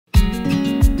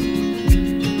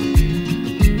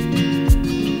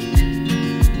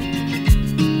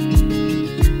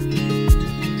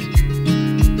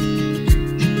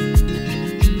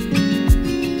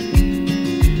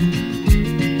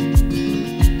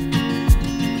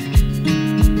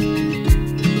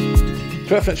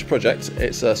Create Furniture Project,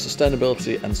 it's a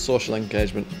sustainability and social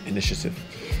engagement initiative,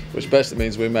 which basically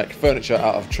means we make furniture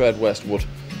out of trade waste wood.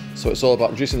 So it's all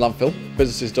about reducing landfill.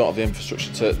 Businesses don't have the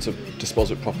infrastructure to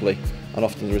dispose of it properly, and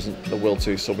often there isn't the will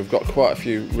to. So we've got quite a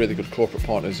few really good corporate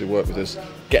partners who work with us,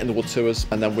 getting the wood to us,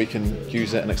 and then we can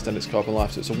use it and extend its carbon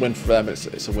life. So it's a win for them,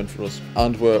 it's a win for us.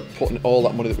 And we're putting all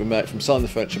that money that we make from selling the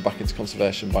furniture back into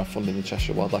conservation by funding the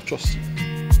Cheshire Wildlife Trust.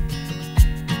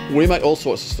 We make all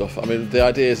sorts of stuff. I mean, the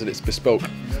idea is that it's bespoke.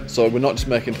 So we're not just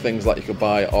making things like you could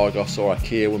buy at Argos or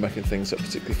IKEA, we're making things that are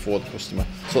particularly for the customer.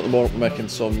 So at the moment we're making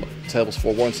some tables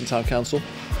for Warrington Town Council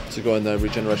to go in their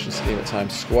regeneration scheme at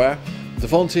Times Square. The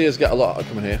volunteers get a lot out of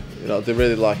coming here. You know, they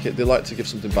really like it. They like to give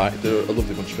something back. They're a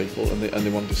lovely bunch of people, and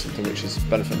they want to do something which is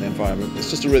benefiting the environment.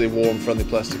 It's just a really warm, friendly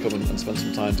place to come and spend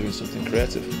some time doing something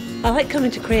creative. I like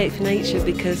coming to Create for Nature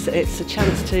because it's a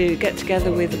chance to get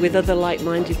together with other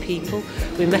like-minded people.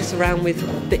 We mess around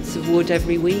with bits of wood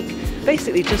every week,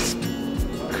 basically just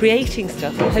creating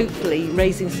stuff and hopefully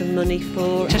raising some money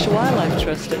for Cheshire Wildlife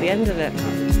Trust at the end of it.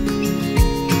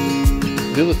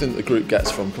 The other thing that the group gets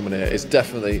from coming here is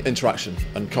definitely interaction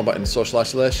and combating social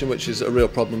isolation, which is a real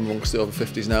problem amongst the over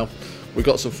 50s now. We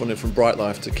got some funding from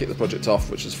Brightlife to kick the project off,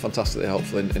 which is fantastically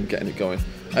helpful in getting it going.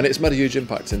 And it's made a huge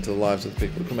impact into the lives of the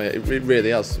people who come here. It really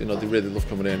has. You know, they really love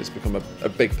coming here, and it's become a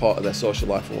big part of their social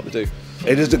life and what they do.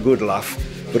 It is a good laugh,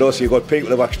 but also you've got people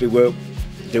who actually work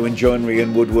doing joinery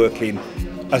and woodworking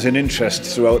as an interest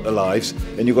throughout their lives,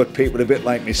 and you've got people a bit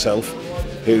like myself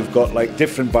who've got like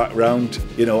different background,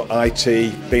 you know, IT,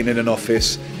 being in an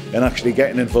office, and actually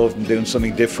getting involved in doing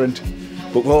something different.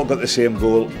 But we've all got the same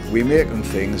goal. We make them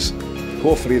things,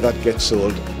 hopefully that gets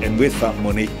sold, and with that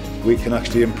money we can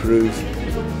actually improve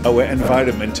our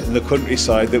environment in the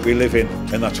countryside that we live in,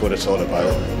 and that's what it's all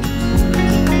about.